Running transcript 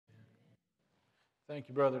Thank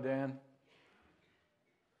you, Brother Dan.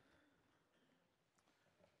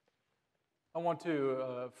 I want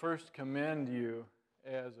to first commend you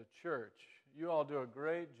as a church. You all do a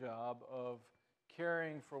great job of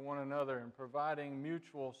caring for one another and providing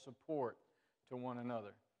mutual support to one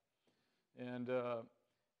another. And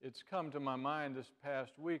it's come to my mind this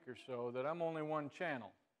past week or so that I'm only one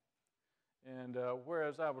channel. And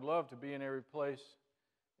whereas I would love to be in every place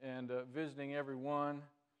and visiting everyone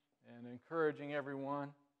and encouraging everyone,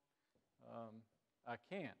 I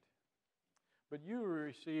can't. But you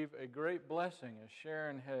receive a great blessing, as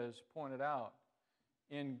Sharon has pointed out,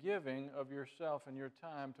 in giving of yourself and your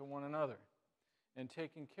time to one another and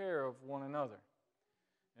taking care of one another.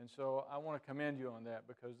 And so I want to commend you on that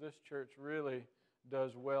because this church really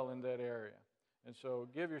does well in that area. And so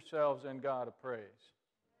give yourselves and God a praise.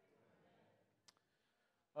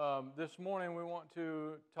 This morning we want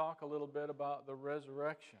to talk a little bit about the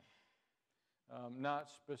resurrection. Not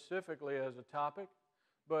specifically as a topic,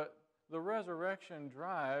 but the resurrection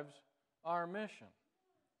drives our mission.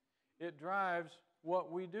 It drives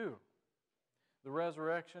what we do. The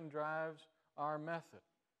resurrection drives our method,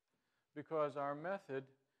 because our method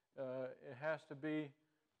it has to be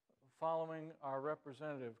following our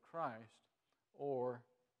representative Christ, or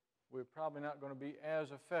we're probably not going to be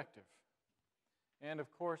as effective. And of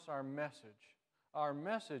course, our message. Our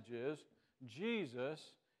message is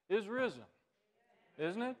Jesus is risen,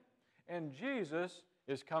 isn't it? And Jesus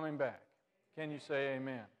is coming back. Can you say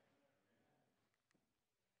amen?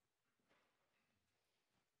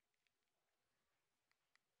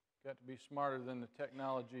 Got to be smarter than the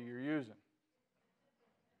technology you're using.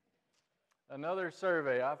 Another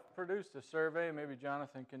survey. I've produced a survey. Maybe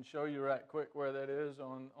Jonathan can show you right quick where that is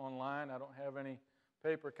online. I don't have any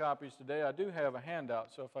paper copies today. I do have a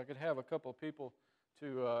handout, so if I could have a couple of people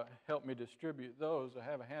to help me distribute those. I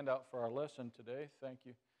have a handout for our lesson today. Thank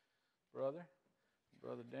you, Brother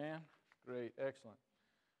Dan. Great, excellent.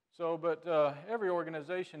 So, but every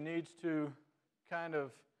organization needs to kind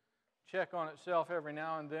of check on itself every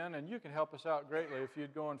now and then, and you can help us out greatly if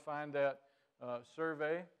you'd go and find that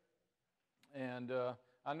survey. And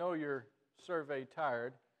I know you're survey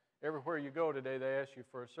tired. Everywhere you go today, they ask you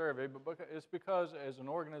for a survey, but it's because as an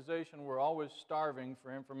organization, we're always starving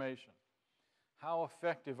for information. How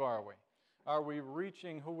effective are we? Are we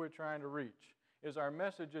reaching who we're trying to reach? Is our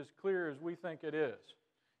message as clear as we think it is?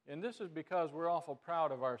 And this is because we're awful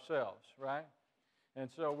proud of ourselves, right? And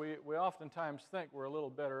so we oftentimes think we're a little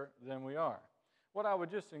better than we are. What I would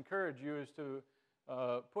just encourage you is to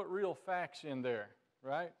put real facts in there,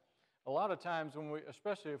 right? A lot of times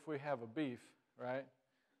especially if we have a beef, right,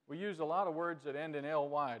 we use a lot of words that end in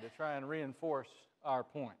ly to try and reinforce our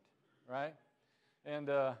point, right? And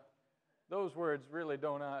those words really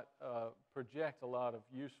do not project a lot of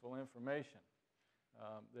useful information.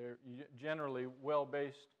 They're generally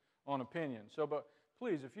well-based on opinion. So, but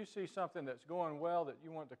please, if you see something that's going well that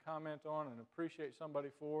you want to comment on and appreciate somebody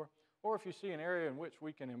for, or if you see an area in which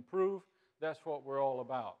we can improve, that's what we're all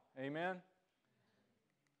about. Amen?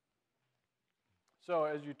 So,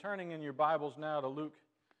 as you're turning in your Bibles now to Luke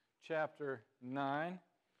chapter 9,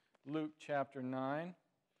 we're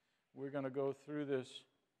going to go through this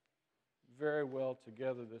very well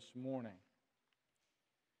together this morning.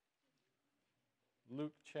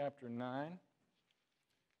 Luke chapter 9,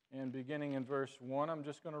 and beginning in verse 1, I'm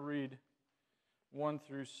just going to read 1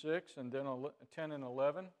 through 6, and then 10 and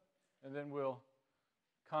 11, and then we'll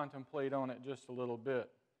contemplate on it just a little bit.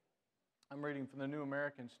 I'm reading from the New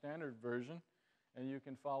American Standard Version, and you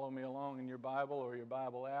can follow me along in your Bible or your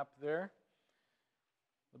Bible app there.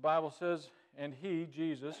 The Bible says, "And he,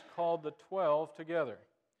 Jesus, called the 12 together,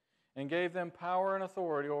 and gave them power and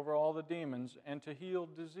authority over all the demons, and to heal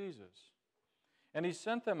diseases. And he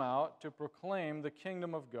sent them out to proclaim the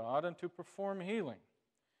kingdom of God and to perform healing.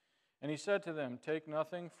 And he said to them, 'Take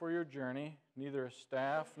nothing for your journey, neither a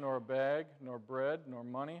staff, nor a bag, nor bread, nor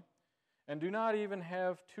money, and do not even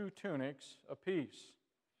have 2 tunics apiece.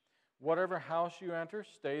 Whatever house you enter,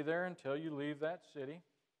 stay there until you leave that city.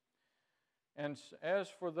 And as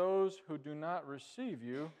for those who do not receive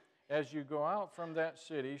you, as you go out from that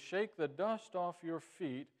city, shake the dust off your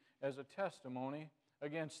feet as a testimony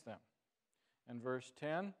against them.'" And verse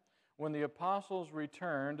 10, "When the apostles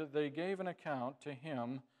returned, they gave an account to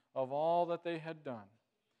him of all that they had done.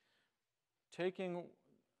 Taking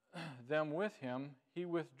them with him, he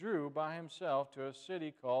withdrew by himself to a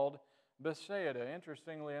city called Bethsaida."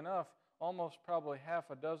 Interestingly enough, almost probably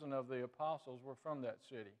half a dozen of the apostles were from that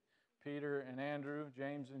city. Peter and Andrew,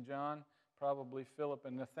 James and John, probably Philip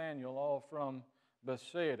and Nathaniel, all from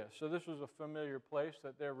Bethsaida. So this was a familiar place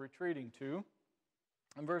that they're retreating to.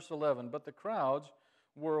 In verse 11, but the crowds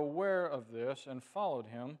were aware of this and followed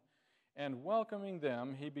him, and welcoming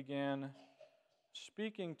them, he began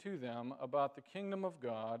speaking to them about the kingdom of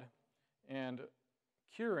God and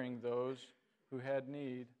curing those who had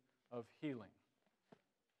need of healing.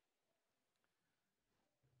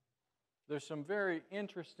 There's some very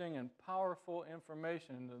interesting and powerful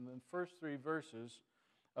information in the first 3 verses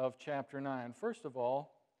of chapter 9. First of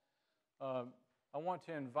all, I want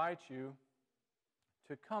to invite you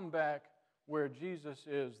to come back where Jesus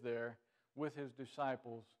is there with his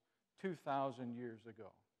disciples 2,000 years ago.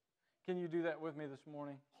 Can you do that with me this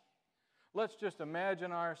morning? Let's just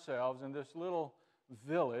imagine ourselves in this little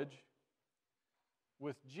village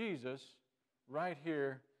with Jesus right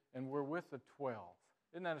here, and we're with the 12.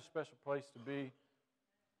 Isn't that a special place to be?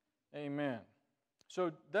 Amen.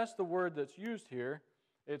 So that's the word that's used here.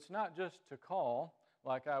 It's not just to call,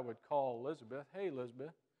 like I would call Elizabeth, hey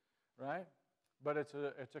Elizabeth, right? But it's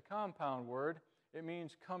a compound word. It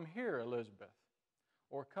means come here, Elizabeth,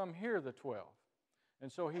 or come here, the 12.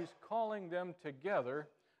 And so he's calling them together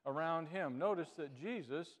around him. Notice that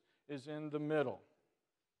Jesus is in the middle.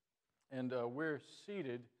 And we're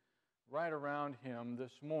seated right around him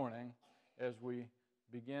this morning as we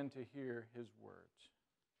begin to hear his words.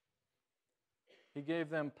 He gave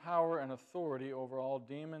them power and authority over all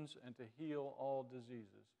demons and to heal all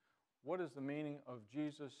diseases. What is the meaning of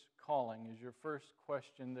Jesus calling is your first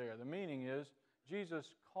question there. The meaning is Jesus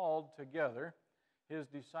called together his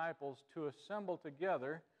disciples to assemble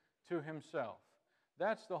together to himself.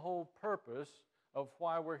 That's the whole purpose of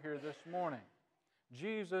why we're here this morning.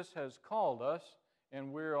 Jesus has called us,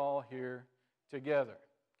 and we're all here together.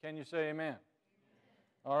 Can you say amen? Amen.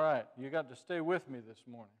 All right, you got to stay with me this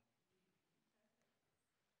morning.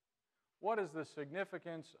 What is the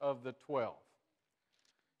significance of the 12?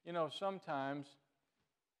 You know, sometimes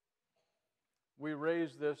we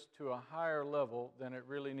raise this to a higher level than it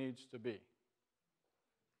really needs to be.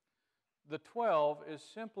 The 12 is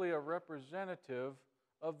simply a representative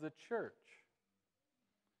of the church.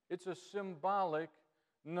 It's a symbolic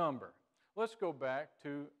number. Let's go back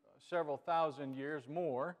to several thousand years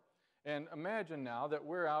more and imagine now that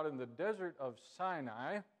we're out in the desert of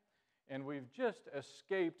Sinai and we've just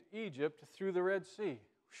escaped Egypt through the Red Sea.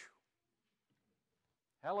 Whew.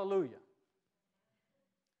 Hallelujah.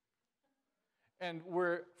 And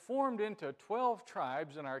we're formed into 12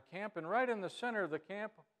 tribes in our camp, and right in the center of the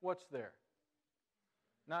camp, what's there?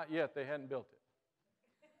 Not yet, they hadn't built it.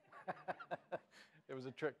 It was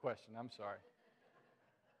a trick question, I'm sorry.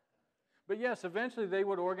 But yes, eventually they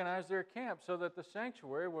would organize their camp so that the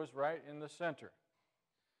sanctuary was right in the center.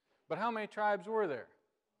 But how many tribes were there?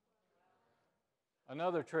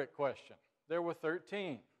 Another trick question. There were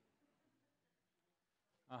 13.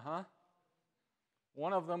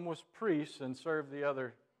 One of them was priests and served the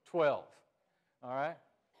other 12. All right?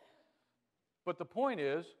 But the point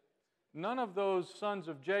is, none of those sons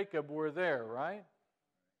of Jacob were there, right?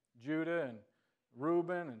 Judah and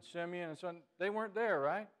Reuben and Simeon and so on, they weren't there,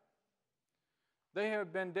 right? They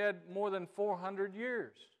have been dead more than 400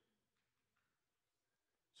 years.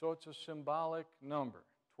 So it's a symbolic number,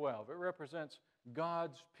 12. It represents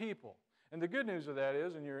God's people. And the good news of that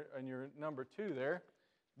is, in your number 2 there,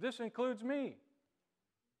 this includes me.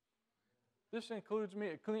 This includes me.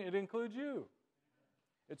 It includes you.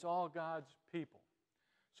 It's all God's people.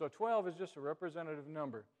 So 12 is just a representative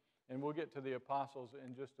number, and we'll get to the apostles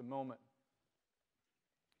in just a moment.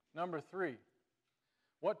 Number 3,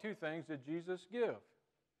 what 2 things did Jesus give?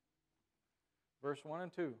 Verse 1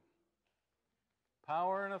 and 2.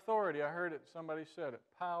 Power and authority. I heard it, somebody said it.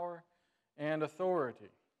 Power and authority.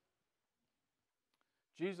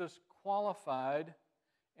 Jesus qualified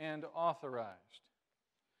and authorized.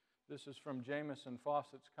 This is from Jamieson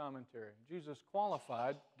Fawcett's commentary. Jesus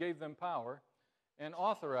qualified, gave them power, and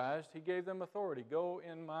authorized, he gave them authority. Go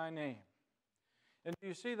in my name. And do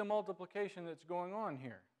you see the multiplication that's going on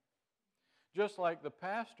here? Just like the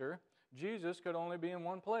pastor, Jesus could only be in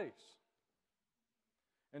one place.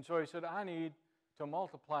 And so he said, I need to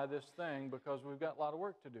multiply this thing because we've got a lot of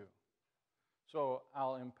work to do. So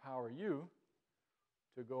I'll empower you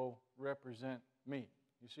to go represent me.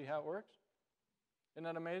 You see how it works? Isn't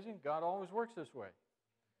that amazing? God always works this way.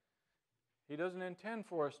 He doesn't intend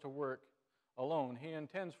for us to work alone. He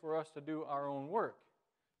intends for us to do our own work,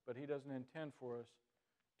 but he doesn't intend for us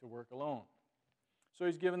to work alone. So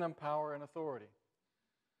he's given them power and authority.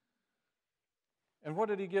 And what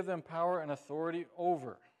did he give them power and authority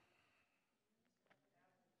over?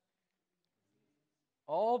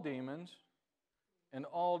 All demons and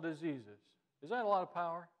all diseases. Is that a lot of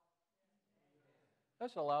power?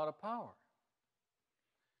 That's a lot of power.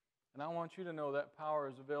 And I want you to know that power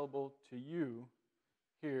is available to you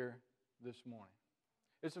here this morning.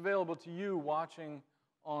 It's available to you watching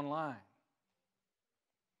online.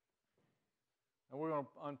 And we're going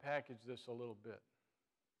to unpackage this a little bit.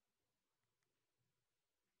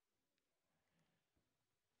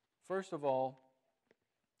 First of all,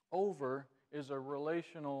 over is a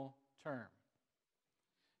relational term.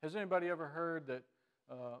 Has anybody ever heard that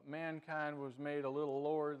mankind was made a little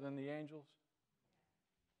lower than the angels?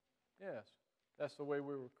 Yes, that's the way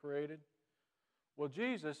we were created. Well,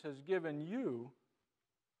 Jesus has given you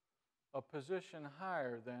a position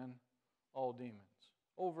higher than all demons.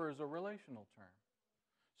 Over is a relational term.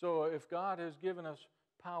 So if God has given us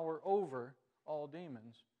power over all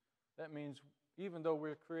demons, that means even though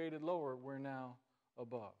we're created lower, we're now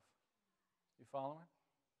above. You following?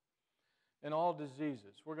 And all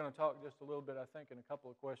diseases. We're going to talk just a little bit, I think, in a couple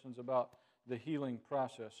of questions about the healing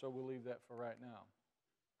process, so we'll leave that for right now.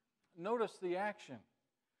 Notice the action.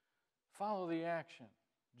 Follow the action.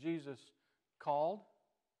 Jesus called,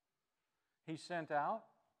 He sent out,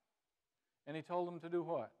 and He told them to do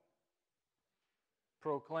what?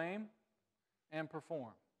 Proclaim and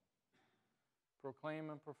perform. Proclaim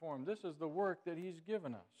and perform. This is the work that He's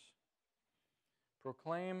given us.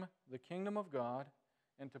 Proclaim the kingdom of God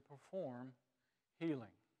and to perform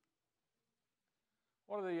healing.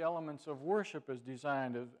 What are the elements of worship as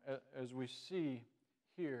designed as we see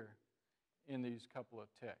here in these couple of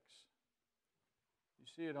texts? You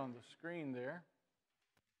see it on the screen there.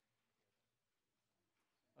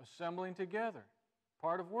 Assembling together,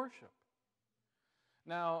 part of worship.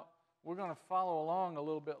 Now, we're going to follow along a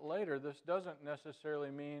little bit later. This doesn't necessarily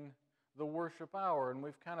mean the worship hour, and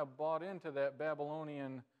we've kind of bought into that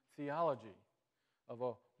Babylonian theology of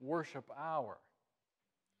a worship hour.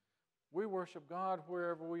 We worship God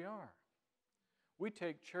wherever we are. We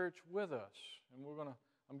take church with us, and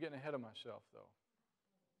I'm getting ahead of myself though.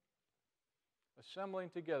 Assembling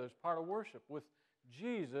together is part of worship with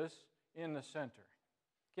Jesus in the center.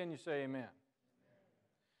 Can you say amen?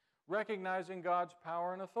 Recognizing God's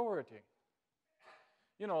power and authority.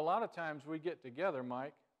 You know, a lot of times we get together,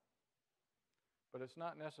 Mike, but it's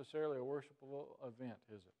not necessarily a worshipable event,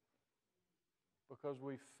 is it? Because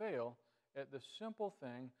we fail at the simple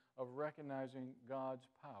thing of recognizing God's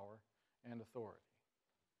power and authority.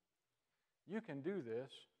 You can do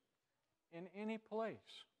this in any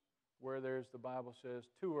place where there's, the Bible says,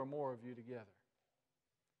 2 or more of you together.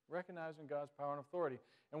 Recognizing God's power and authority.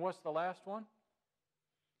 And what's the last one?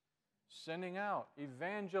 Sending out.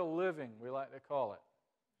 Evangel living, we like to call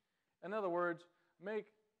it. In other words, make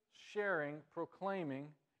sharing, proclaiming,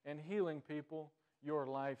 and healing people your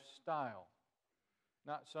lifestyle.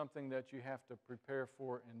 Not something that you have to prepare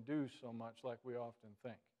for and do so much like we often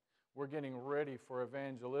think. We're getting ready for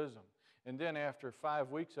evangelism. And then after 5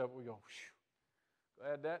 weeks of it, we go, phew,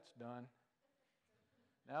 glad that's done.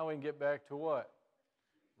 Now we can get back to what?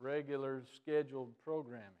 Regular scheduled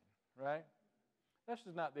programming, right? This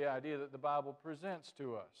is not the idea that the Bible presents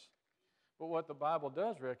to us. But what the Bible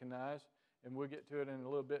does recognize, and we'll get to it in a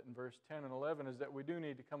little bit in verse 10 and 11, is that we do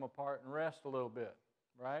need to come apart and rest a little bit,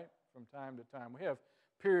 right? From time to time. We have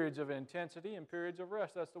periods of intensity and periods of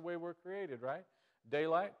rest. That's the way we're created, right?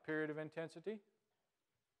 Daylight, period of intensity.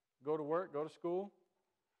 Go to work, go to school.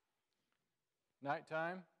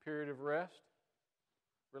 Nighttime, period of rest,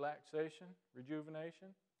 relaxation, rejuvenation,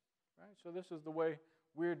 right? So this is the way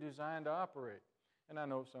we're designed to operate. And I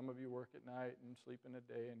know some of you work at night and sleep in the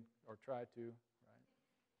day or try to, right?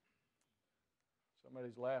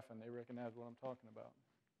 Somebody's laughing. They recognize what I'm talking about.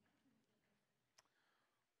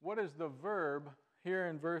 What is the verb here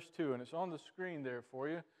in verse 2? And it's on the screen there for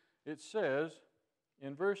you. It says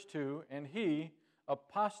in verse 2, and he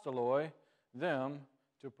apostoloi them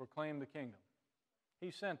to proclaim the kingdom.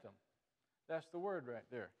 He sent them. That's the word right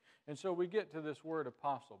there. And so we get to this word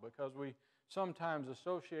apostle because we sometimes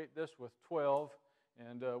associate this with 12,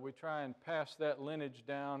 and we try and pass that lineage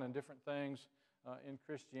down and different things in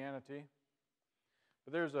Christianity.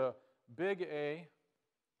 But there's a big A,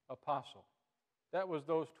 apostle. That was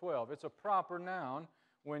those 12. It's a proper noun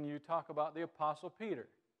when you talk about the Apostle Peter.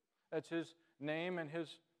 That's his name and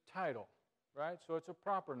his title, right? So it's a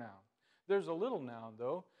proper noun. There's a little noun,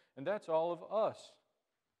 though, and that's all of us,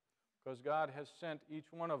 because God has sent each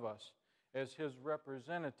one of us as His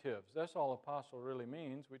representatives. That's all apostle really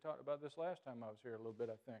means. We talked about this last time I was here a little bit,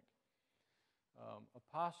 I think.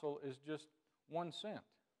 Apostle is just one sent.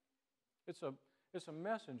 It's a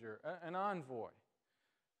messenger, an envoy.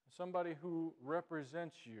 Somebody who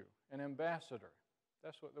represents you, an ambassador.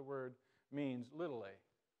 That's what the word means, little a.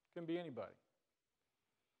 It can be anybody.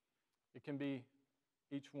 It can be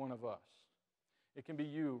each one of us. It can be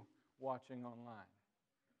you watching online.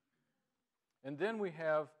 And then we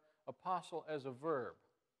have apostle as a verb.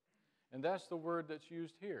 And that's the word that's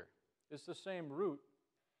used here. It's the same root,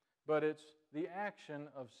 but it's the action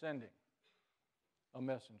of sending a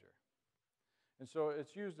messenger. And so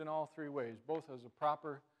it's used in all three ways, both as a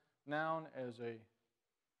proper noun, as a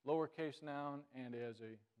lowercase noun, and as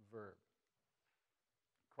a verb.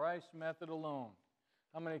 Christ's method alone.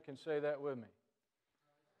 How many can say that with me?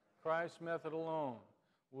 Christ's method alone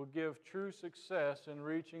will give true success in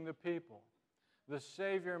reaching the people. The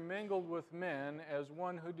Savior mingled with men as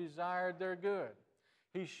one who desired their good.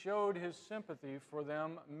 He showed His sympathy for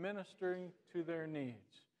them, ministering to their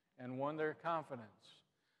needs, and won their confidence.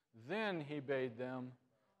 Then He bade them,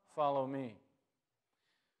 "Follow me."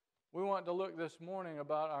 We want to look this morning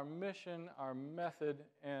about our mission, our method,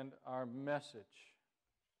 and our message.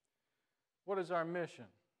 What is our mission?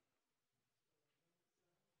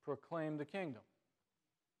 Proclaim the kingdom.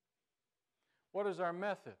 What is our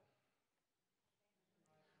method?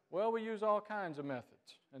 Well, we use all kinds of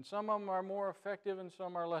methods, and some of them are more effective and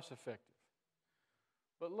some are less effective.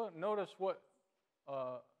 But look, notice what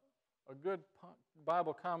a good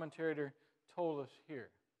Bible commentator told us here.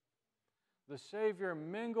 The Savior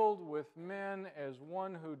mingled with men as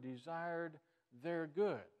one who desired their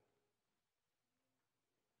good.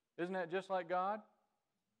 Isn't that just like God?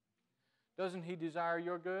 Doesn't He desire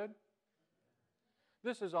your good?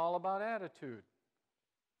 This is all about attitude.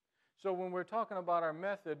 So when we're talking about our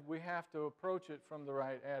method, we have to approach it from the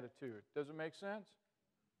right attitude. Does it make sense?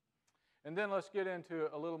 And then let's get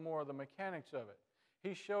into a little more of the mechanics of it.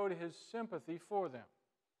 He showed His sympathy for them.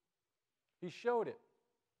 He showed it.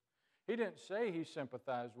 He didn't say He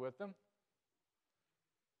sympathized with them.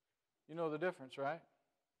 You know the difference, right?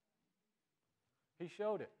 He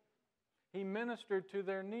showed it. He ministered to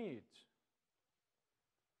their needs.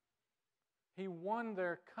 He won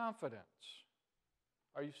their confidence.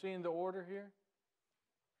 Are you seeing the order here?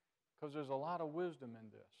 Because there's a lot of wisdom in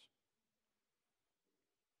this.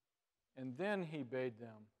 And then He bade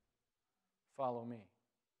them, "Follow me."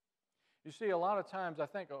 You see, a lot of times, I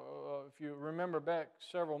think, if you remember back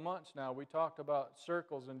several months now, we talked about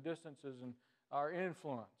circles and distances and our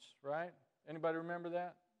influence, right? Anybody remember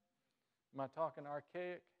that? Am I talking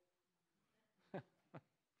archaic?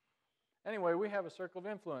 Anyway, we have a circle of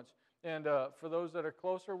influence. And for those that are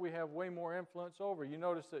closer, we have way more influence over. You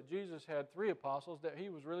notice that Jesus had 3 apostles that He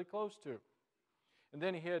was really close to. And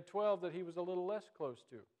then He had 12 that He was a little less close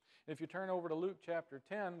to. And if you turn over to Luke chapter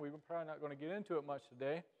 10, we're probably not going to get into it much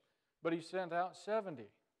today, but He sent out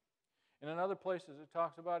 70. And in other places it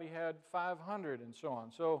talks about He had 500 and so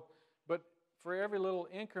on. But for every little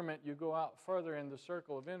increment you go out further in the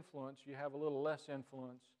circle of influence, you have a little less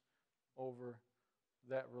influence over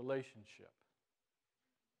that relationship.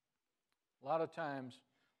 A lot of times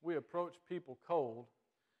we approach people cold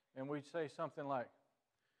and we say something like,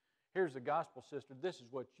 "Here's the gospel, sister. This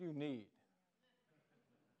is what you need."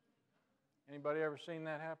 Anybody ever seen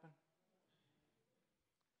that happen?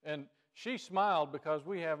 And she smiled because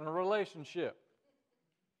we have a relationship.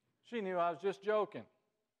 She knew I was just joking.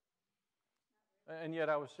 And yet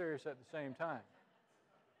I was serious at the same time.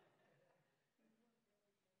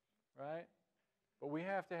 Right? But we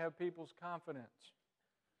have to have people's confidence.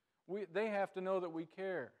 They have to know that we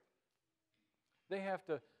care. They have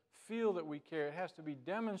to feel that we care. It has to be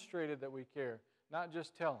demonstrated that we care, not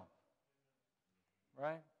just tell them.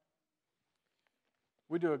 Right?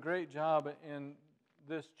 We do a great job in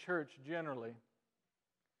this church generally,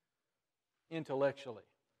 intellectually.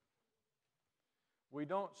 We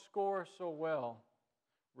don't score so well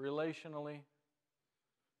relationally,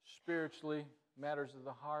 spiritually, matters of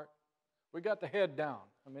the heart. We got the head down.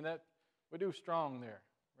 I mean, we do strong there,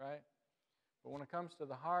 right? But when it comes to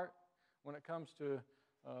the heart, when it comes to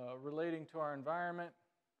relating to our environment,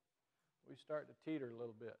 we start to teeter a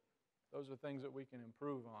little bit. Those are things that we can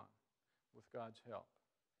improve on with God's help.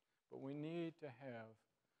 But we need to have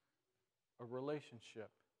a relationship,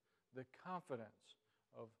 the confidence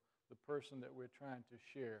of the person that we're trying to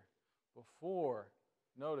share before,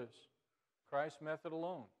 notice, Christ's method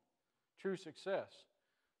alone. True success.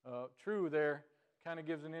 True there kind of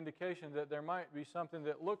gives an indication that there might be something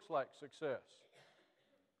that looks like success.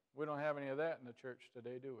 We don't have any of that in the church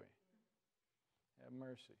today, do we? Have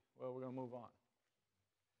mercy. Well, we're going to move on.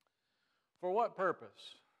 For what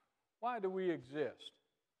purpose? Why do we exist?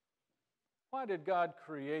 Why did God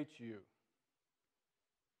create you?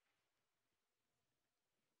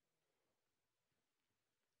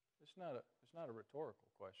 It's not a rhetorical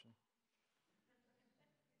question.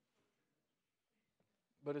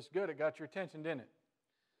 But it's good. It got your attention, didn't it?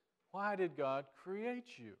 Why did God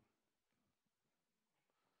create you?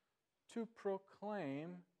 to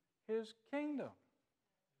proclaim His kingdom.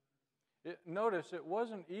 Notice it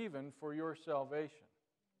wasn't even for your salvation,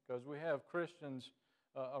 because we have Christians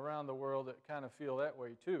around the world that kind of feel that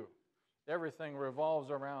way too. Everything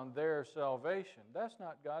revolves around their salvation. That's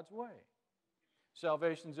not God's way.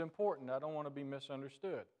 Salvation's important. I don't want to be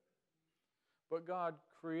misunderstood. But God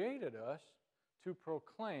created us to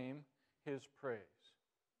proclaim His praise.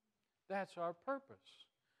 That's our purpose.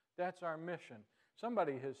 That's our mission.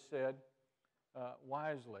 Somebody has said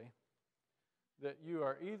wisely that you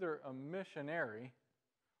are either a missionary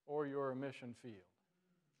or you're a mission field.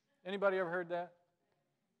 Anybody ever heard that?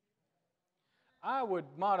 I would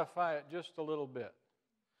modify it just a little bit,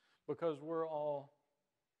 because we're all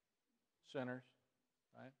sinners,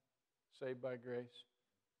 right? Saved by grace.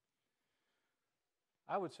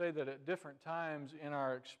 I would say that at different times in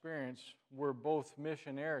our experience, we're both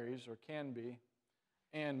missionaries, or can be,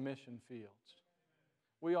 and mission fields.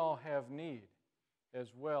 We all have need, as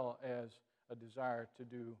well as a desire to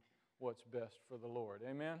do what's best for the Lord.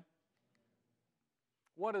 Amen?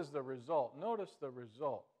 What is the result? Notice the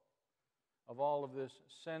result of all of this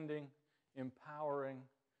sending, empowering,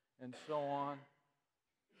 and so on.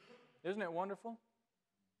 Isn't it wonderful?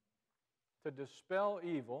 To dispel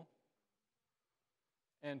evil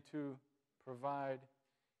and to provide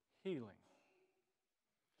healing.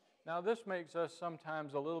 Now, this makes us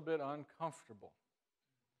sometimes a little bit uncomfortable,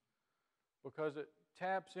 because it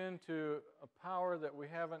taps into a power that we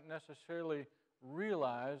haven't necessarily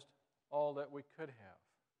realized all that we could have.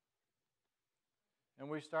 And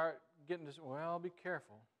we start getting to say, well, be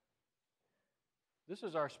careful. This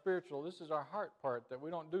is our spiritual, this is our heart part that we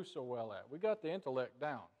don't do so well at. We got the intellect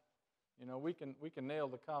down. You know, we can nail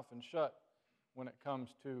the coffin shut when it comes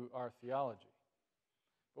to our theology.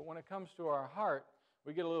 But when it comes to our heart,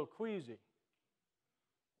 we get a little queasy.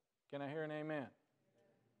 Can I hear an amen?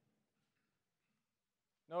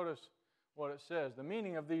 Notice what it says. The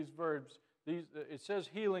meaning of these verbs, it says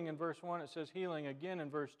healing in verse 1, it says healing again in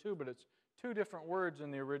verse 2, but it's two different words in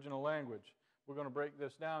the original language. We're going to break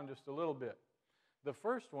this down just a little bit. The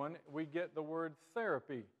first one, we get the word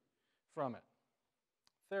therapy from it.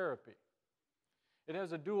 Therapy. It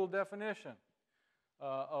has a dual definition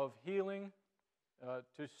of healing,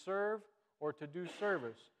 to serve or to do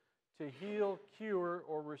service, to heal, cure,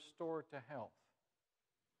 or restore to health.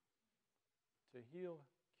 To heal,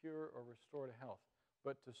 cure, or restore to health,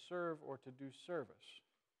 but to serve or to do service.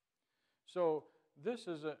 So this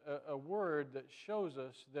is a word that shows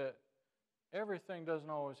us that everything doesn't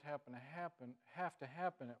always have to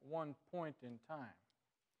happen at one point in time.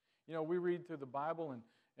 You know, we read through the Bible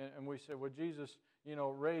and we say, well, Jesus, you know,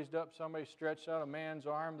 raised up somebody, stretched out a man's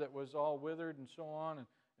arm that was all withered and so on, and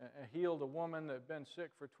healed a woman that had been sick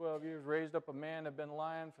for 12 years, raised up a man that had been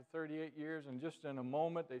lying for 38 years, and just in a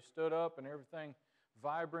moment they stood up and everything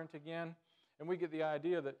vibrant again. And we get the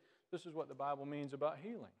idea that this is what the Bible means about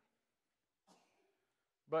healing.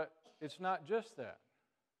 But it's not just that.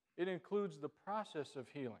 It includes the process of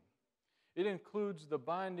healing. It includes the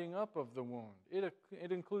binding up of the wound.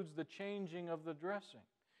 It includes the changing of the dressing.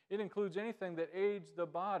 It includes anything that aids the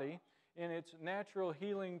body in its natural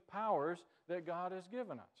healing powers that God has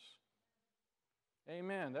given us.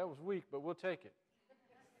 Amen. That was weak, but we'll take it.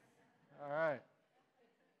 All right.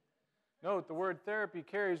 Note, the word therapy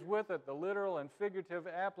carries with it the literal and figurative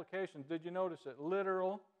applications. Did you notice it?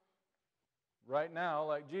 Literal, right now,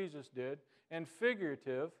 like Jesus did, and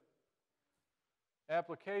figurative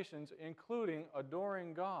applications, including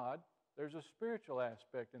adoring God. There's a spiritual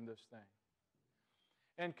aspect in this thing.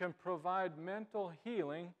 And can provide mental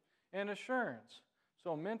healing and assurance.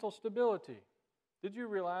 So mental stability. Did you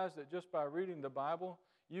realize that just by reading the Bible,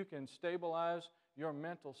 you can stabilize your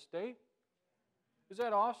mental state? Is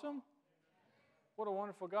that awesome? What a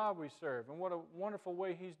wonderful God we serve, and what a wonderful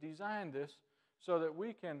way He's designed this so that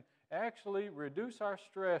we can actually reduce our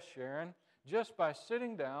stress, Sharon, just by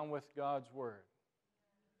sitting down with God's Word.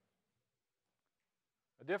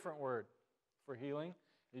 A different word for healing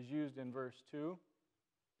is used in verse 2.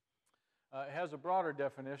 It has a broader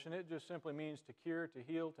definition. It just simply means to cure, to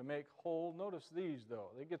heal, to make whole. Notice these,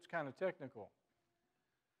 though. It gets kind of technical.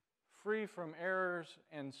 Free from errors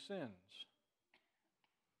and sins.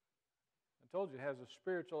 I told you it has a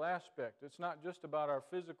spiritual aspect. It's not just about our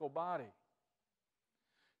physical body.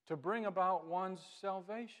 To bring about one's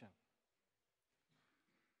salvation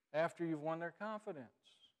after you've won their confidence.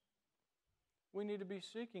 We need to be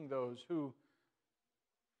seeking those who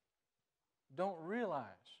don't realize,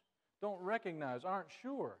 don't recognize, aren't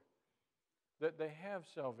sure that they have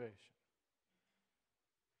salvation.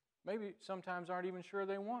 Maybe sometimes aren't even sure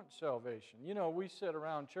they want salvation. You know, we sit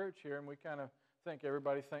around church here and we kind of think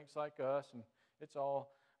everybody thinks like us and it's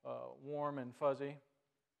all warm and fuzzy.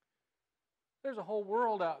 There's a whole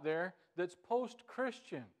world out there that's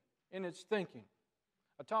post-Christian in its thinking.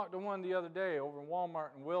 I talked to one the other day over in Walmart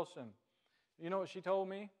in Wilson. You know what she told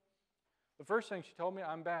me? The first thing she told me,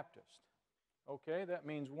 I'm Baptist. Okay, that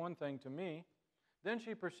means one thing to me. Then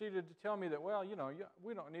she proceeded to tell me that, well,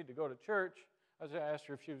 we don't need to go to church. I asked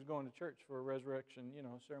her if she was going to church for a resurrection,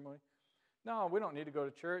 ceremony. No, we don't need to go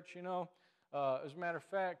to church, As a matter of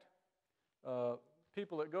fact,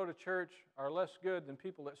 people that go to church are less good than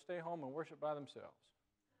people that stay home and worship by themselves.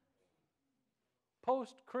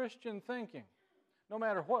 Post-Christian thinking, no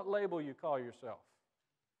matter what label you call yourself.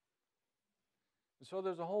 And so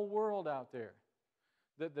there's a whole world out there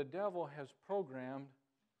that the devil has programmed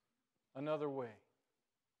another way.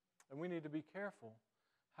 And we need to be careful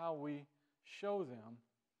how we show them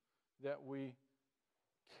that we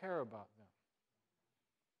care about them.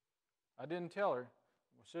 I didn't tell her,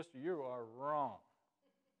 well, sister, you are wrong.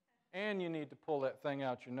 And you need to pull that thing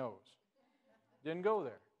out your nose. Didn't go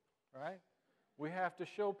there, right? We have to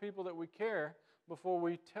show people that we care before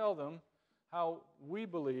we tell them how we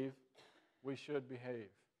believe we should behave.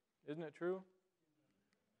 Isn't it true?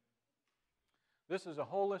 This is a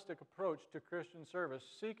holistic approach to Christian service,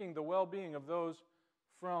 seeking the well-being of those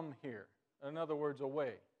from here. In other words,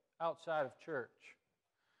 away, outside of church.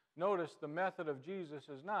 Notice the method of Jesus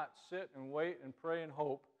is not sit and wait and pray and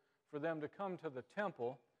hope for them to come to the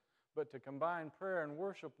temple, but to combine prayer and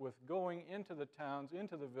worship with going into the towns,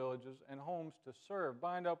 into the villages and homes to serve,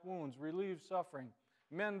 bind up wounds, relieve suffering,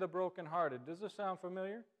 mend the brokenhearted. Does this sound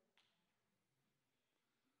familiar?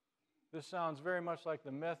 This sounds very much like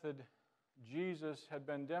the method Jesus had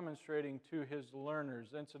been demonstrating to his learners.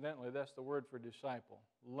 Incidentally, that's the word for disciple,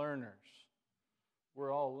 learners.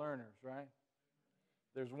 We're all learners, right?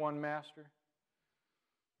 There's one master.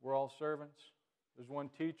 We're all servants. There's one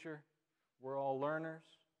teacher. We're all learners,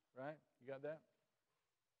 right? You got that?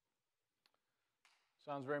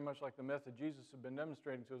 Sounds very much like the method Jesus had been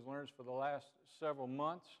demonstrating to his learners for the last several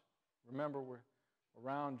months. Remember, we're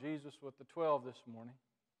around Jesus with the 12 this morning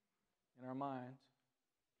in our minds.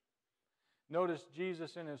 Notice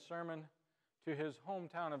Jesus in his sermon to his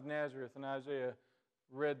hometown of Nazareth, and Isaiah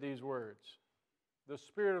read these words. The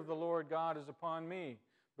Spirit of the Lord God is upon me,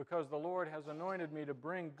 because the Lord has anointed me to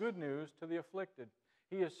bring good news to the afflicted.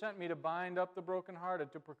 He has sent me to bind up the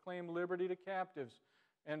brokenhearted, to proclaim liberty to captives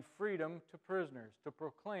and freedom to prisoners, to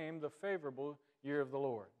proclaim the favorable year of the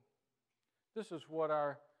Lord. This is what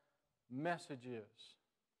our message is.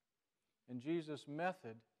 And Jesus'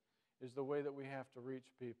 method is the way that we have to reach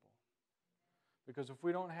people. Because if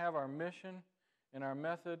we don't have our mission and our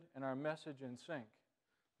method and our message in sync,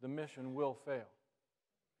 the mission will fail.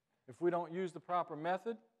 If we don't use the proper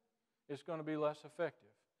method, it's going to be less effective.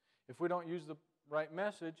 If we don't use the right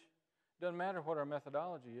message, it doesn't matter what our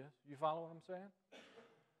methodology is. You follow what I'm saying?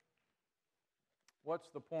 What's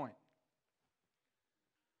the point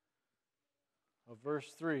of verse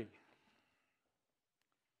 3?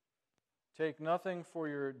 Take nothing for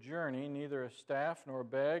your journey, neither a staff, nor a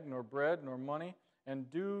bag, nor bread, nor money, and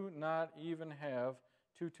do not even have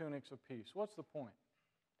 2 tunics apiece. What's the point?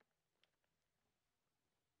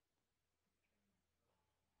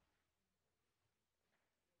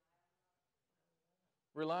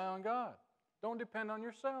 Rely on God. Don't depend on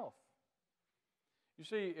yourself. You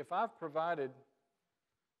see, if I've provided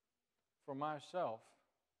for myself,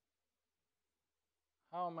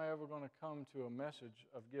 how am I ever going to come to a message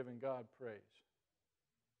of giving God praise?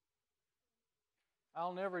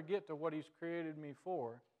 I'll never get to what He's created me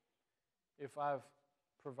for if I've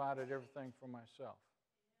provided everything for myself.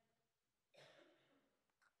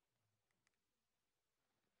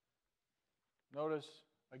 Notice,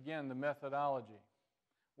 again, the methodology.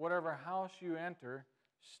 Whatever house you enter,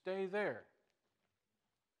 stay there.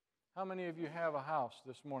 How many of you have a house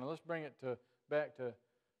this morning? Let's bring it back to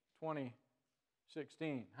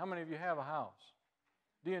 2016. How many of you have a house?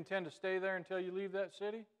 Do you intend to stay there until you leave that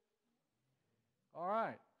city? All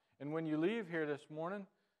right. And when you leave here this morning,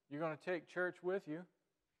 you're going to take church with you,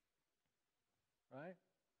 right?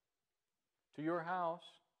 To your house.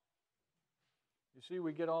 You see,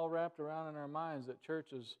 we get all wrapped around in our minds that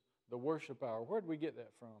church is the worship hour. Where did we get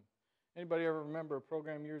that from? Anybody ever remember a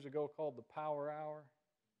program years ago called the Power Hour?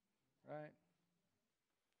 Right?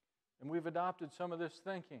 And we've adopted some of this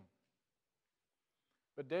thinking.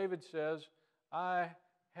 But David says, I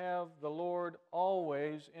have the Lord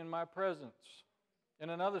always in my presence. In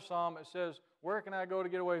another psalm it says, where can I go to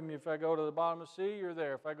get away from you? If I go to the bottom of the sea, you're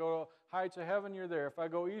there. If I go to heights of heaven, you're there. If I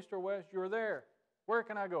go east or west, you're there. Where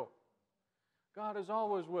can I go? God is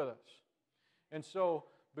always with us. And so,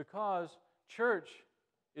 because church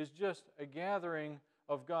is just a gathering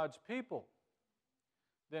of God's people,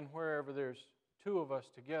 then wherever there's two of us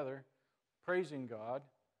together praising God,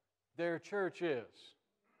 their church is.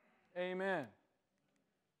 Amen.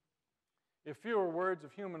 If fewer words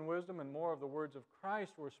of human wisdom and more of the words of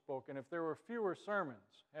Christ were spoken, if there were fewer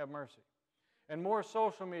sermons, have mercy, and more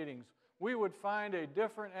social meetings, we would find a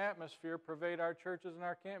different atmosphere pervade our churches and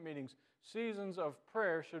our camp meetings. Seasons of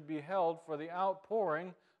prayer should be held for the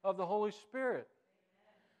outpouring of the Holy Spirit.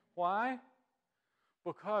 Why?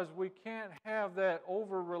 Because we can't have that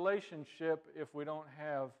over relationship if we don't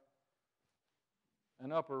have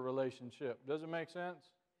an upper relationship. Does it make sense?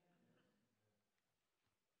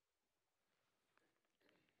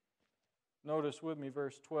 Notice with me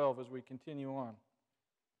verse 12 as we continue on.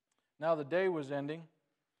 Now the day was ending,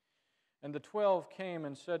 and the 12 came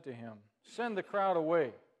and said to him, "Send the crowd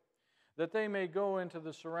away, that they may go into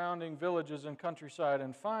the surrounding villages and countryside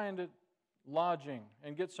and find lodging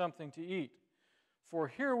and get something to eat. For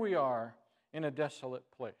here we are in a desolate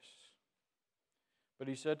place." But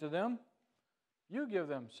he said to them, "You give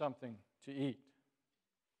them something to eat."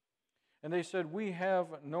 And they said, "We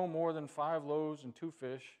have no more than 5 loaves and 2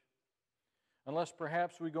 fish, unless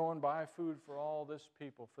perhaps we go and buy food for all this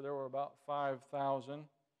people." For there were about 5,000.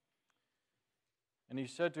 And he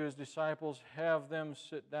said to his disciples, "Have them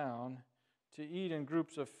sit down to eat in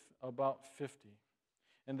groups of about 50.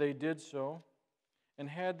 And they did so, and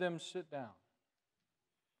had them sit down.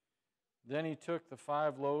 Then he took the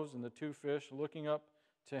 5 loaves and the 2 fish, looking up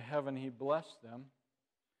to heaven, he blessed them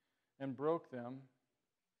and broke them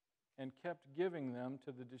and kept giving them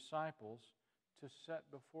to the disciples to set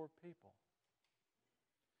before people.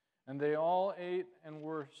 And they all ate and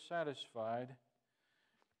were satisfied,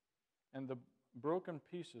 and the broken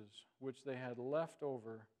pieces which they had left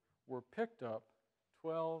over were picked up,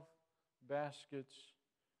 12 baskets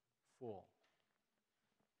full.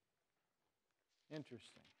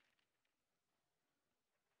 Interesting.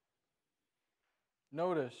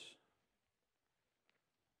 Notice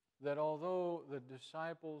that although the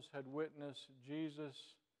disciples had witnessed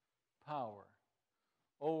Jesus' power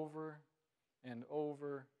over and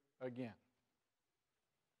over again,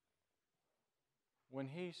 when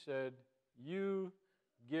he said, "You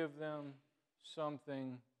give them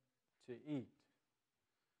something to eat,"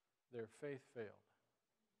 their faith failed.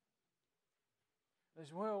 They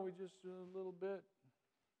said, "Well, we just do a little bit.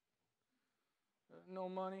 No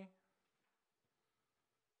money.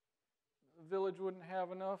 The village wouldn't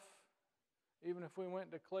have enough, even if we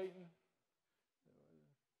went to Clayton.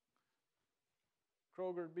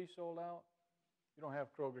 Kroger would be sold out." You don't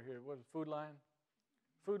have Kroger here. What is it, Food Line?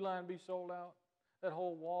 Food Line would be sold out. That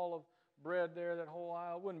whole wall of bread there, that whole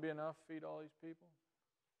aisle, wouldn't be enough to feed all these people.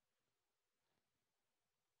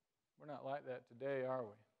 We're not like that today, are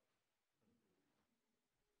we?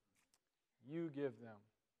 You give them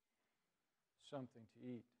something to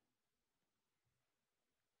eat.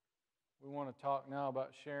 We want to talk now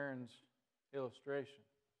about Sharon's illustration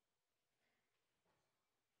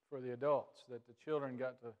for the adults that the children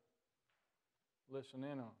got to listen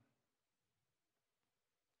in on.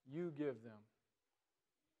 You give them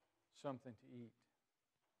something to eat.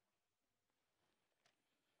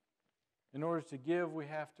 In order to give, we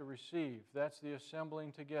have to receive. That's the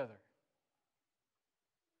assembling together.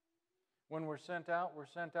 When we're sent out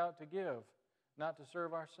to give, not to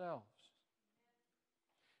serve ourselves.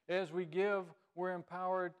 As we give, we're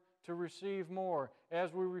empowered to receive more.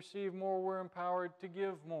 As we receive more, we're empowered to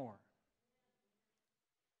give more.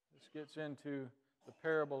 This gets into the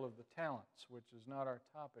parable of the talents, which is not our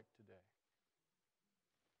topic today.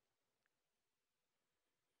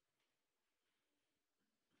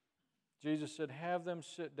 Jesus said, "Have them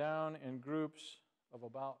sit down in groups of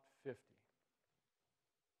about 50.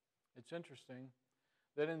 It's interesting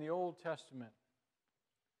that in the Old Testament,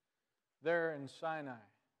 there in Sinai,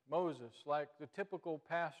 Moses, like the typical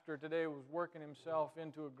pastor today, was working himself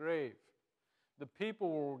into a grave. The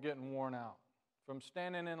people were getting worn out from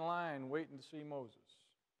standing in line waiting to see Moses.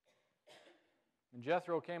 And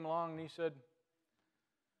Jethro came along and he said,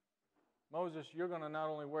 "Moses, you're going to not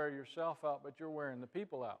only wear yourself out, but you're wearing the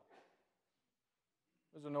people out."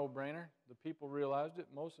 It was a no-brainer. The people realized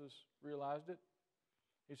it. Moses realized it.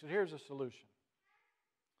 He said, "Here's a solution.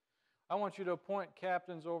 I want you to appoint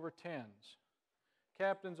captains over 10s,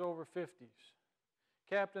 captains over 50s,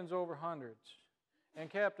 captains over 100s, and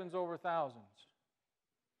captains over 1000s.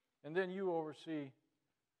 And then you oversee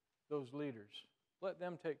those leaders. Let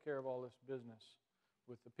them take care of all this business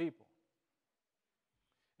with the people."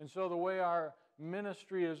 And so the way our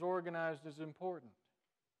ministry is organized is important.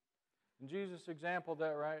 And Jesus exampled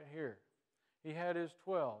that right here. He had his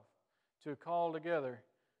 12. to call together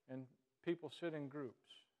and people sit in groups.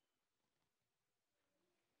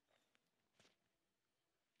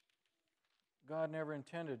 God never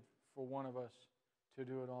intended for one of us to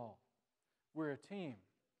do it all. We're a team.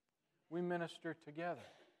 We minister together.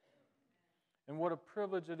 And what a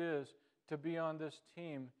privilege it is to be on this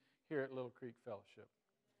team here at Little Creek Fellowship.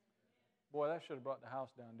 Boy, that should have brought the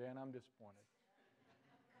house down, Dan. I'm disappointed.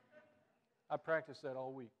 I practiced that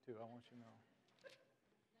all week, too, I want you to know.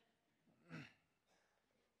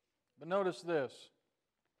 But notice this.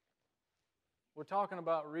 We're talking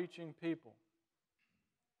about reaching people.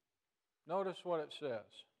 Notice what it says.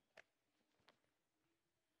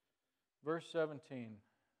 Verse 17.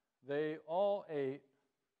 They all ate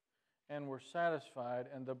and were satisfied,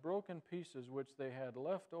 and the broken pieces which they had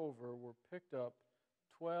left over were picked up,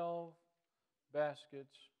 12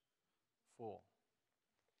 baskets full.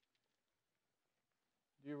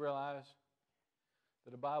 Do you realize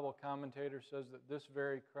that a Bible commentator says that this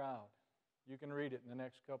very crowd, you can read it in the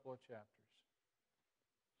next couple of chapters,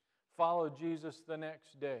 followed Jesus the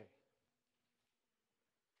next day.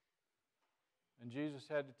 And Jesus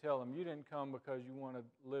had to tell them, you didn't come because you wanted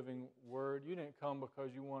living word. You didn't come because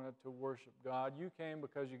you wanted to worship God. You came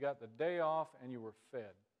because you got the day off and you were fed.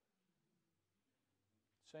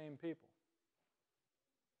 Same people.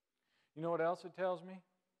 You know what else it tells me?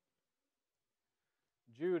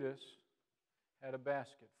 Judas had a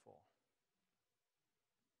basket full.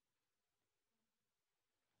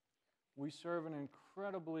 We serve an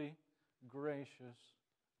incredibly gracious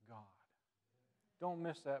God. Don't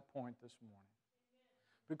miss that point this morning.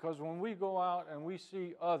 Because when we go out and we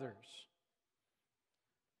see others,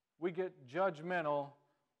 we get judgmental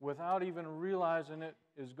without even realizing it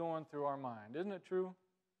is going through our mind. Isn't it true?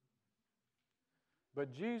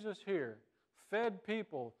 But Jesus here fed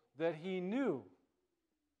people that He knew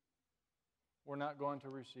were not going to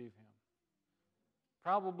receive Him.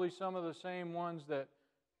 Probably some of the same ones that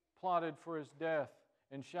plotted for His death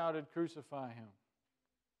and shouted, "Crucify Him."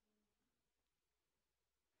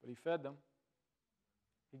 But He fed them.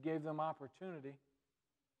 He gave them opportunity.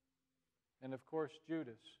 And of course,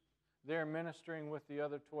 Judas, there ministering with the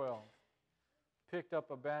other 12, picked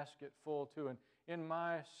up a basket full too. And in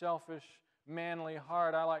my selfish, manly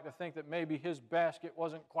heart, I like to think that maybe his basket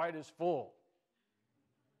wasn't quite as full.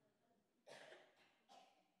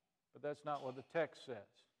 But that's not what the text says.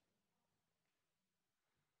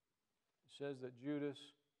 It says that Judas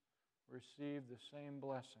received the same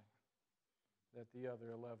blessing that the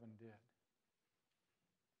other 11 did.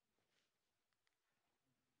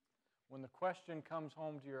 When the question comes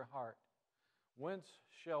home to your heart, whence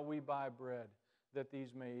shall we buy bread that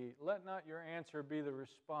these may eat? Let not your answer be the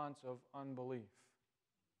response of unbelief.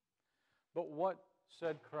 But what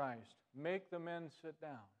said Christ? Make the men sit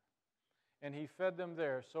down. And He fed them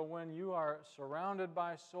there. So when you are surrounded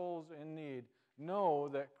by souls in need, know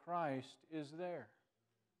that Christ is there.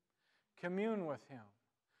 Commune with Him.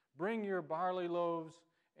 Bring your barley loaves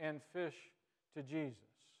and fish to Jesus.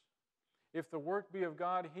 If the work be of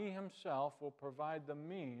God, He Himself will provide the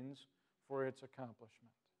means for its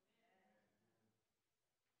accomplishment.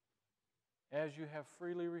 As you have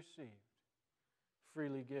freely received,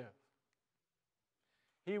 freely give.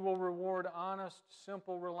 He will reward honest,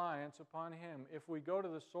 simple reliance upon Him. If we go to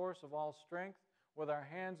the source of all strength with our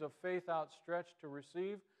hands of faith outstretched to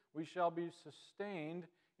receive, we shall be sustained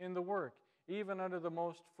in the work, even under the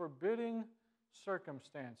most forbidding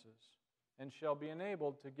circumstances, and shall be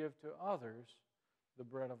enabled to give to others the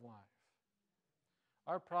bread of life.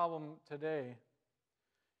 Our problem today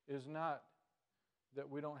is not that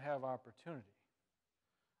we don't have opportunity.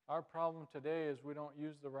 Our problem today is we don't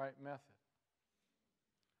use the right method.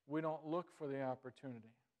 We don't look for the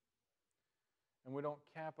opportunity. And we don't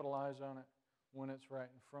capitalize on it when it's right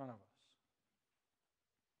in front of us.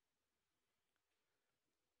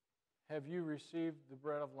 Have you received the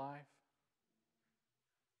bread of life?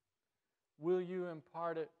 Will you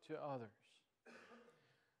impart it to others?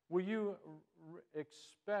 Will you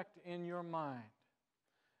expect in your mind,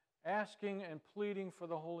 asking and pleading for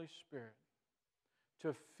the Holy Spirit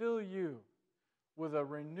to fill you with a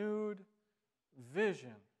renewed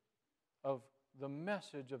vision of the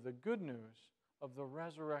message of the good news of the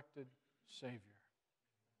resurrected Savior?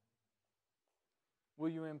 Will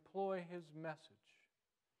you employ His message,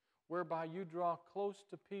 whereby you draw close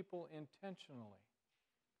to people intentionally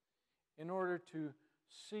in order to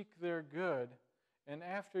seek their good, and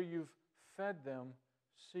after you've fed them,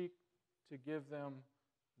 seek to give them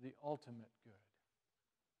the ultimate good?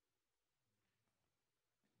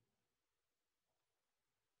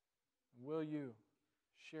 Will you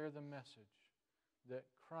share the message that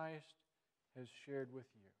Christ has shared with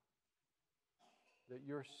you? that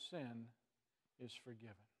your sin is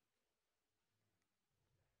forgiven.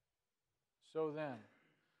 So then,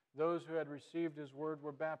 those who had received His word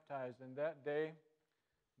were baptized, and that day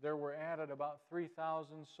there were added about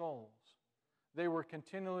 3,000 souls. They were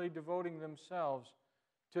continually devoting themselves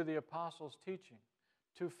to the apostles' teaching,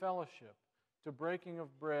 to fellowship, to breaking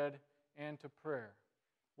of bread, and to prayer.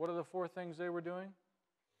 What are the four things they were doing?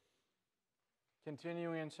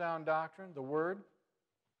 Continuing in sound doctrine, the Word,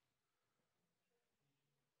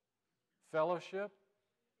 fellowship,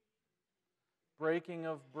 breaking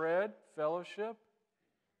of bread, fellowship,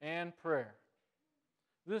 and prayer.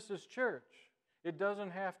 This is church. It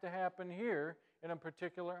doesn't have to happen here in a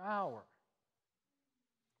particular hour.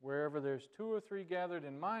 Wherever there's 2 or 3 gathered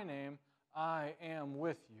in my name, I am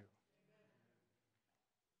with you.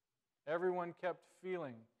 Everyone kept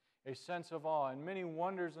feeling a sense of awe, and many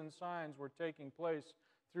wonders and signs were taking place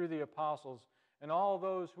through the apostles. And all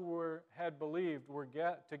those who had believed were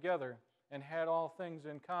together and had all things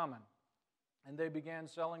in common. And they began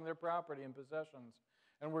selling their property and possessions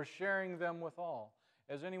and were sharing them with all,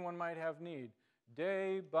 as anyone might have need,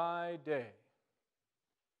 day by day.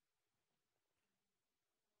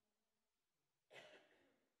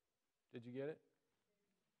 Did you get it?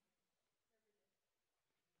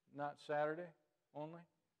 Not Saturday only?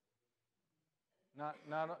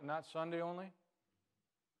 Not Sunday only?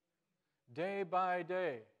 Day by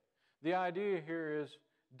day. The idea here is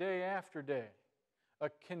day after day. A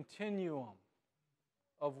continuum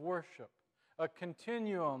of worship. A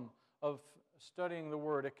continuum of studying the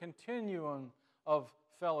Word. A continuum of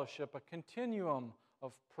fellowship. A continuum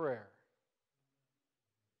of prayer.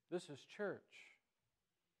 This is church.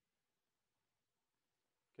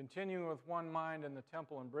 Continuing with one mind in the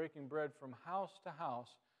temple and breaking bread from house to house,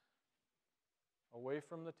 away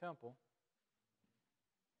from the temple.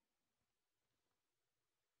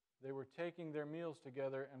 They were taking their meals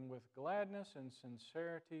together and with gladness and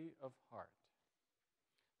sincerity of heart.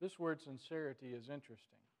 This word sincerity is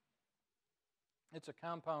interesting. It's a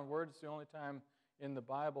compound word. It's the only time in the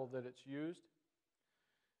Bible that it's used.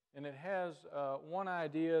 And it has one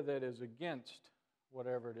idea that is against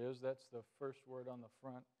whatever it is. That's the first word on the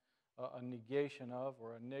front, a negation of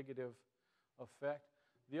or a negative effect.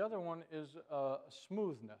 The other one is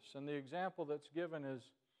smoothness. And the example that's given is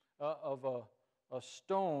of a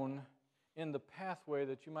stone in the pathway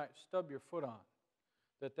that you might stub your foot on,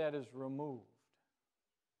 that is removed.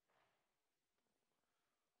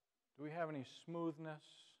 Do we have any smoothness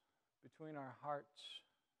between our hearts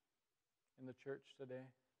in the church today?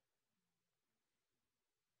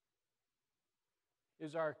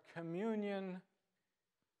 Is our communion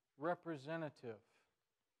representative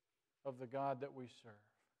of the God that we serve?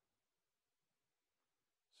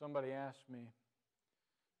 Somebody asked me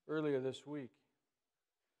earlier this week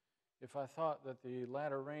if I thought that the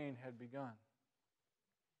latter rain had begun.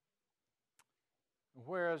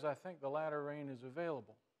 Whereas I think the latter rain is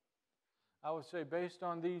available, I would say based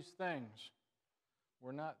on these things,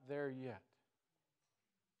 we're not there yet.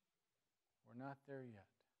 We're not there yet.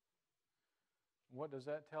 What does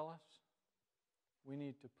that tell us? We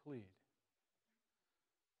need to plead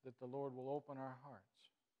that the Lord will open our hearts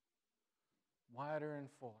wider and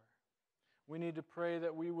fuller. We need to pray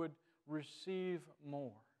that we would receive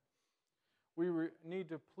more. We need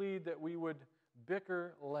to plead that we would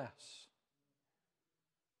bicker less.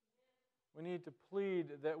 We need to plead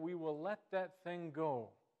that we will let that thing go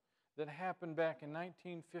that happened back in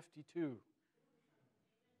 1952.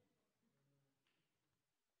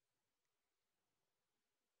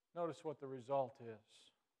 Notice what the result is.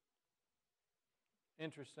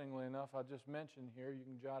 Interestingly enough, I'll just mention here, you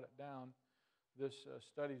can jot it down. This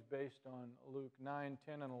study is based on Luke 9,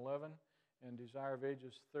 10, and 11, and Desire of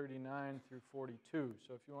Ages 39 through 42.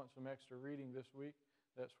 So if you want some extra reading this week,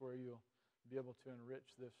 that's where you'll be able to enrich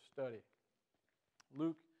this study.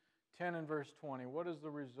 Luke 10 and verse 20. What is the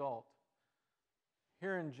result?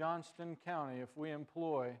 Here in Johnston County, if we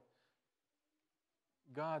employ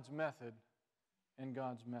God's method and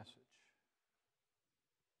God's message.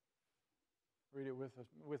 Read it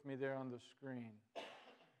with me there on the screen.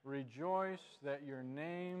 Rejoice that your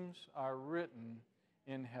names are written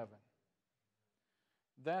in heaven.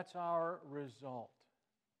 That's our result.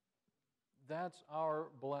 That's our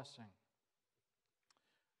blessing.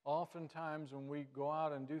 Oftentimes when we go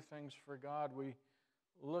out and do things for God, we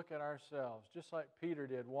look at ourselves, just like Peter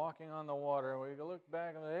did, walking on the water. We look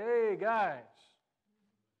back and say, hey, guys.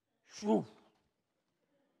 Shoo.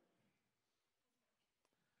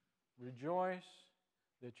 Rejoice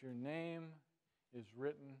that your name is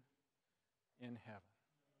written in heaven.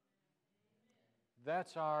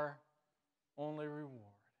 That's our only reward.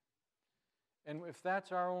 And if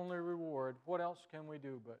that's our only reward, what else can we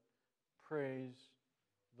do but praise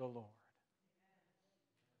the Lord?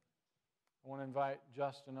 I want to invite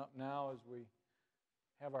Justin up now as we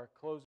have our closing.